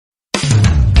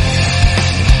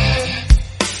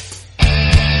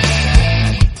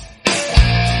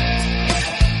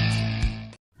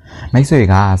မိတ်ဆွေ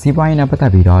ကစီးပွားရေးနဲ့ပတ်သ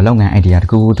က်ပြီးတော့လုပ်ငန်းအိုင်ဒီယာတစ်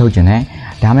ခုခုထုတ်ချင်တယ်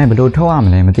ဒါမဲ့ဘယ်လိုထုတ်ရမ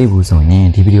လဲမသိဘူးဆိုရင်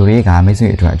ဒီဗီဒီယိုလေးကမိတ်ဆွေ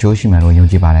အတွက်အကျိုးရှိမယ်လို့ယုံ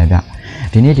ကြည်ပါတယ်ဗျ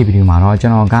ဒီနေ့ဒီဗီဒီယိုမှာတော့ကျွ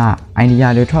န်တော်ကအိုင်ဒီယာ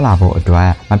တွေထွက်လာဖို့အတွက်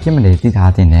မဖြစ်မနေသိ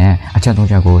ထားတဲ့အချက်၃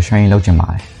ချက်ကို sharing လုပ်ချင်ပါ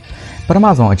တယ်ပထမ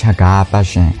ဆုံးအချက်က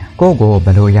passion ကိုယ့်ကိုဘ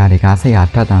ယ်လိုအရာတွေကစိတ်အား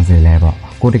ထက်သန်စေလဲပေါ့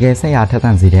ကိုတကယ်စိတ်အားထက်သ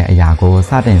န်စေတဲ့အရာကို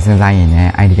စတင်စဉ်းစားရင်လ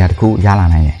ည်းအိုင်ဒီယာတစ်ခုရလာ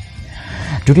နိုင်တယ်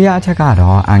ဒုတိယအချက်က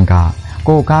တော့ anchor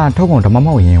ကိုကထုတ်ကုန်ဓမ္မမ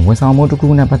ဟုတ်ရင်ဝန်ဆောင်မှုတစ်ခု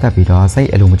နဲ့ပတ်သက်ပြီးတော့စိတ်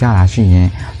အလိုမကျတာရှိရင်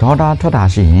ဒေါတာထွက်တာ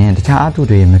ရှိရင်တခြားအထု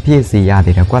တွေမပြည့်စည်ရ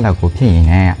သေးတဲ့ကွက်လက်ကိုဖြစ်ရင်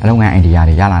လည်းအလုပ်ငန်းအိုင်ဒီယာ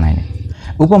တွေရလာနိုင်တယ်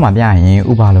ဥပမာပြရင်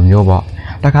ဥပါလိုမျိုးပေါ့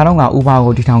တခါတော့ကဥပါ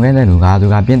ကိုတီထောင်ခဲ့တဲ့လူကသူ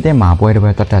ကပြင်သစ်မှာပွဲတစ်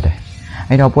ပွဲတွတ်တက်တယ်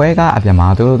အဲ့တော့ပွဲကအပြင်မှာ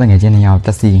သူတို့တငယ်ချင်း2ယောက်တ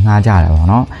က်စီငှားကြတယ်ပေါ့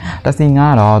နော်တက်စီ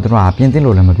ငှားတော့သူတို့ကပြင်သစ်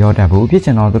လို့လည်းမပြောတတ်ဘူးဖြစ်ချ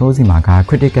င်တော့သူတို့စီမှာက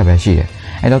critical ပဲရှိတယ်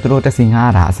အဲ့တော့သူတို့တက်စီ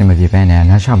ငှားတာအဆင်မပြေဘဲနဲ့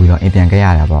လမ်းလျှောက်ပြီးတော့အိမ်ပြန်ခဲ့ရ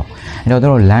တယ်ပေါ့အဲ့တော့သူ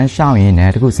တို့လမ်းလျှောက်ရင်းနဲ့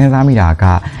တခုစဉ်းစားမိတာက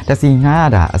တက်စီငှားရ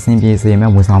တာအဆင်ပြေစေ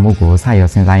မဲ့ဝန်ဆောင်မှုကိုဆက်ရ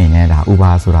စဉ်းစားရင်လည်းဒါ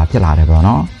Uber ဆိုတာဖြစ်လာတယ်ပေါ့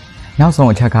နော်နောက်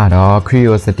ဆုံးအချက်ကတော့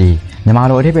curiosity မြန်မာ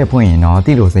လိုအဓိပ္ပာယ်ဖွင့်ရင်တော့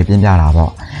တိလို့စိတ်ပြင်းပြတာ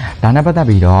ပေါ့ဒါနဲ့ပတ်သက်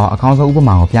ပြီးတော့အကောင်းဆုံးဥပ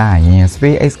မာကိုပြရရင်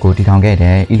SpaceX ကိုတည်ထောင်ခဲ့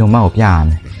တဲ့ Elon Musk ကိုပြရမ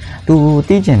ယ်သူ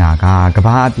သိကျင်တာကက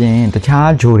ဘာအပြင်တ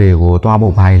ခြားဂျိုတွေကိုတွား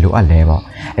ဖို့ဘာလို့လိုအပ်လဲပေါ့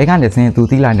အဲ့ကနေစင်းသူ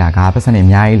သိလိုက်တာကပတ်စံနေအ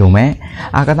များကြီးလိုမယ်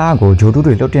အာကာသကိုဂျိုတု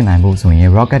တွေလွတ်တင်နိုင်ဖို့ဆိုရင်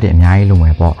rocket တွေအများကြီးလိုမ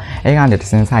ယ်ပေါ့အဲ့ကနေတ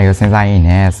စင်းဆိုင်ရစဉ်းစားရင်း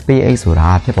နဲ့ SpaceX ဆိုတာ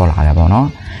ဖြစ်ပေါ်လာတယ်ပေါ့နော်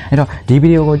အဲ့တော့ဒီဗီ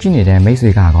ဒီယိုကိုကြည့်နေတဲ့မိတ်ဆွေ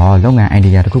ကတော့လုပ်ငန်း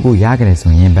idea တစ်ခုခုရခဲ့တယ်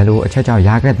ဆိုရင်ဘယ်လိုအချက်ကြောင့်ရ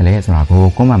ခဲ့တယ်လဲဆိုတာကို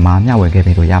comment မှာမျှဝေခဲ့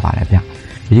ပေးလို့ရပါတယ်ဗျ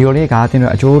ဗီဒီယိုလေးကတင်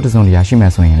တော့အကျိုးတစုံတရာရှိမှ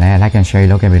ဆိုရင်လည်း like and share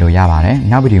လုပ်ခဲ့ပေးလို့ရပါတယ်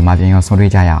နောက်ဗီဒီယိုမှာပြန်ရောဆွေး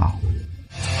နွေးကြရအော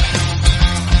င်